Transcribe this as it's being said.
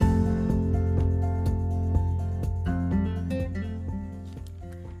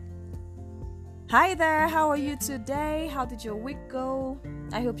Hi there, how are you today? How did your week go?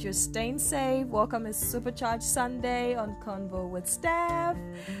 I hope you're staying safe. Welcome to Supercharged Sunday on Convo with Steph.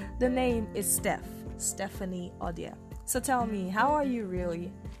 The name is Stephanie Odia. So tell me, how are you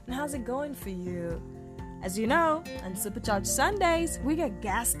really? And how's it going for you? As you know, on Supercharged Sundays, we get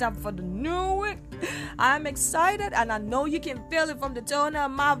gassed up for the new week. I'm excited and I know you can feel it from the tone of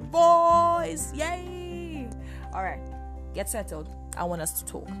my voice. Yay! Alright, get settled. I want us to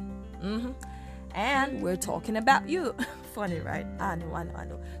talk. And we're talking about you. Funny, right? I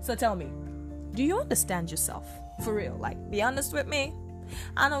know. So tell me, do you understand yourself? For real, be honest with me.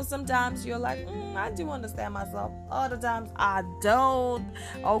 I know sometimes you're like, I do understand myself. Other times I don't.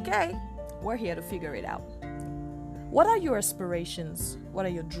 Okay, we're here to figure it out. What are your aspirations? What are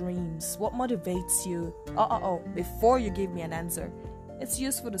your dreams? What motivates you? Before you give me an answer, it's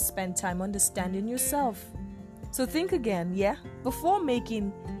useful to spend time understanding yourself. So think again, before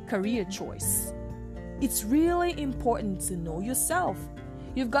making career choice. It's really important to know yourself.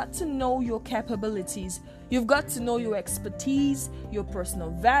 You've got to know your capabilities. You've got to know your expertise, your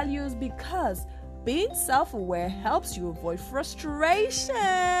personal values, because being self-aware helps you avoid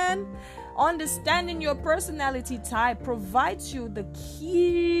frustration. Understanding your personality type provides you the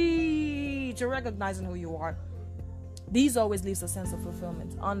key to recognizing who you are. These always leaves a sense of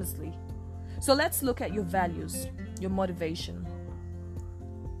fulfillment, honestly. So let's look at your values, your motivation.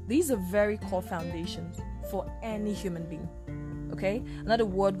 These are very core foundations for any human being, okay? Another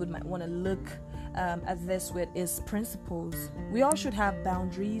word we might want to look at this with is principles. We all should have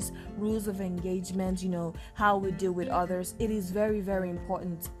boundaries, rules of engagement, how we deal with others. It is very, very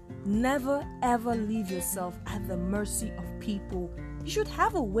important. Never, ever leave yourself at the mercy of people. You should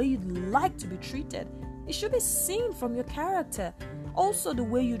have a way you'd like to be treated. It should be seen from your character. Also, the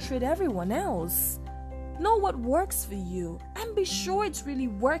way you treat everyone else. Know what works for you and be sure it's really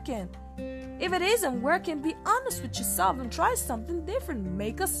working. If it isn't working, be honest with yourself and try something different.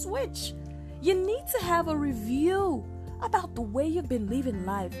 Make a switch. You need to have a review about the way you've been living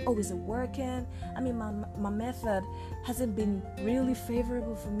life. Is it working? My method hasn't been really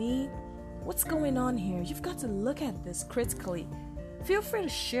favorable for me. What's going on here? You've got to look at this critically. Feel free to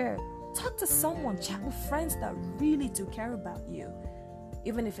share. Talk to someone. Chat with friends that really do care about you.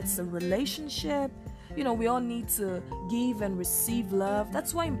 Even if it's a relationship, we all need to give and receive love.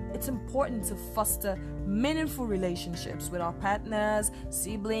 That's why it's important to foster meaningful relationships with our partners,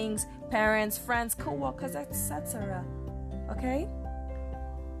 siblings, parents, friends, co-workers, etc. Okay?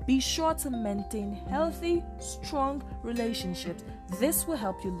 Be sure to maintain healthy, strong relationships. This will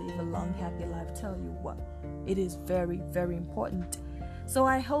help you live a long, happy life. Tell you what, it is very, very important. So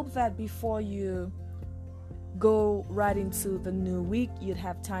I hope that before you go right into the new week, you'd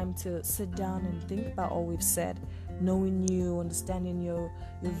have time to sit down and think about all we've said. Knowing you, understanding your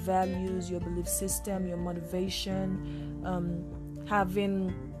values, your belief system, your motivation,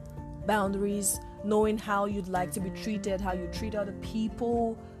 having boundaries, knowing how you'd like to be treated, how you treat other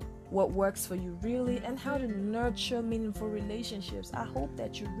people, what works for you really, and how to nurture meaningful relationships. I hope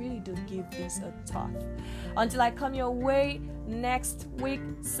that you really do give this a thought. Until I come your way next week,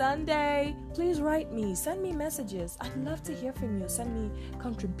 Sunday, please write me, send me messages. I'd love to hear from you. Send me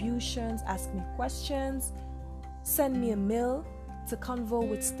contributions, ask me questions, send me a mail to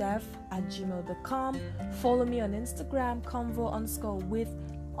convowithsteph@gmail.com. Follow me on Instagram,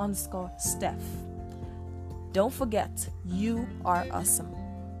 convo_with_Steph. Don't forget, you are awesome.